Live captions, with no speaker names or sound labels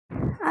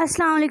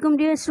Assalamu alaikum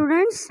dear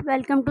students,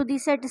 welcome to the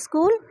set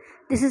school.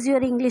 This is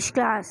your English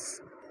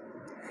class.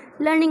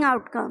 Learning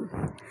outcome.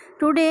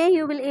 Today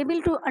you will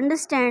able to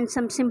understand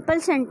some simple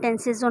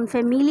sentences on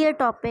familiar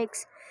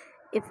topics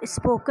if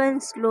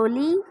spoken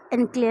slowly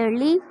and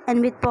clearly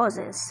and with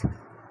pauses.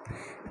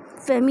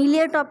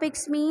 Familiar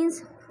topics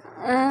means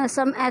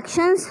some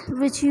actions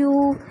which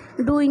you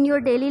do in your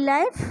daily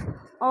life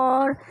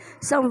or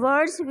some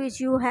words which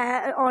you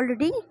have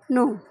already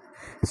know.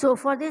 So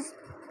for this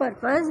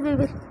purpose we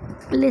will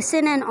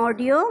listen an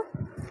audio.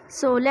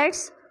 So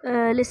let's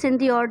listen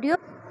the audio.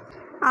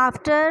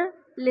 After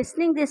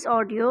listening this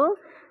audio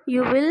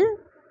you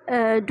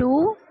will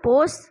do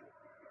post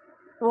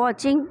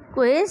watching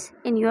quiz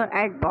in your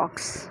ad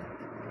box.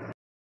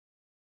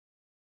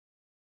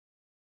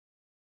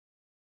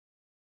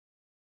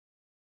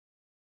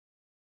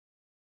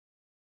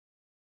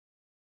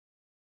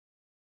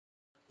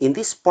 In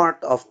this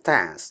part of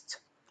test,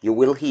 you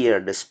will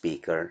hear the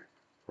speaker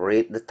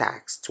read the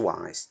text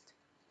twice.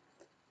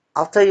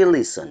 After you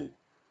listen,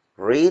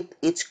 read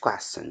each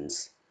question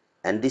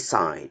and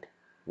decide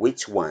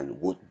which one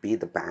would be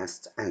the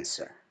best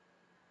answer.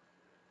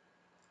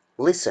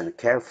 Listen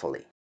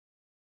carefully.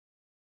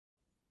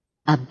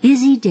 A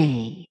busy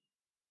day.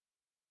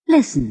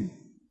 Listen.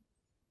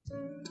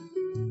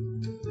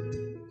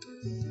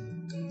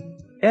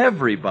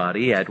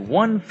 Everybody at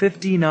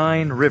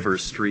 159 River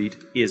Street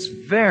is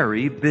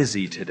very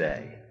busy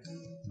today.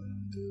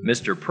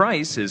 Mr.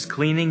 Price is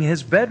cleaning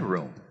his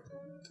bedroom.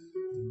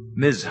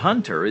 Ms.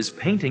 Hunter is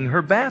painting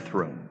her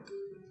bathroom.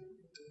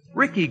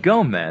 Ricky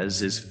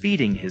Gomez is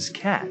feeding his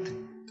cat.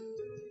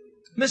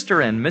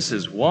 Mr. and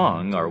Mrs.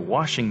 Wong are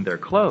washing their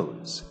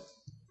clothes.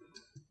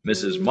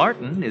 Mrs.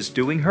 Martin is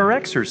doing her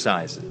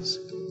exercises.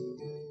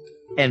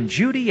 And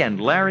Judy and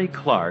Larry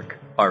Clark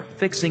are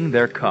fixing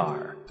their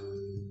car.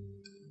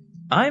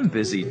 I'm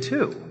busy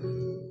too.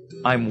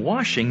 I'm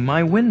washing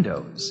my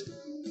windows.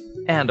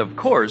 And of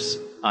course,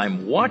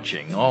 I'm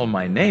watching all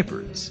my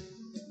neighbors.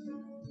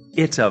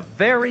 It's a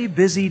very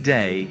busy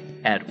day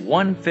at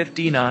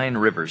 159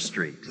 River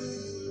Street.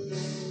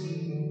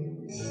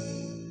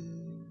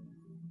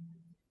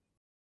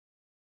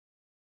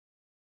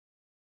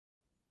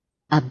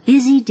 A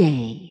busy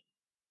day.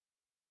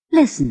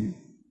 Listen.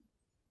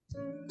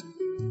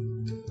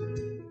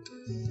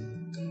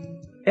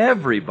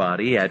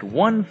 Everybody at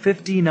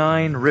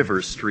 159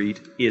 River Street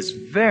is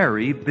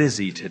very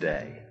busy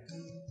today.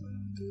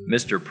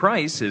 Mr.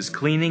 Price is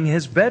cleaning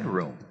his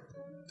bedroom.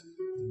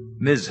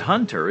 Ms.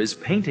 Hunter is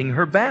painting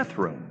her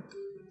bathroom.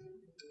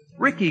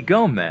 Ricky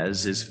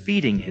Gomez is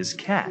feeding his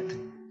cat.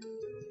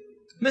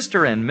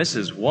 Mr. and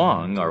Mrs.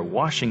 Wong are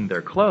washing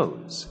their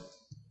clothes.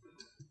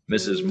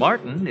 Mrs.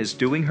 Martin is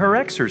doing her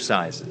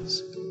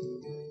exercises.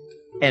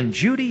 And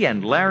Judy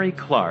and Larry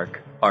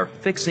Clark are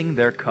fixing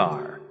their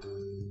car.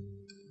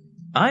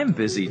 I'm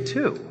busy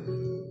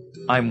too.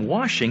 I'm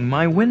washing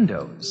my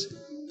windows.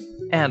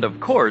 And of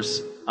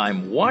course,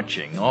 I'm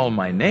watching all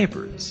my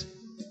neighbors.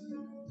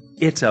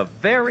 It's a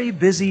very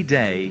busy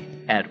day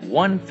at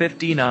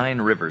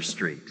 159 River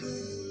Street.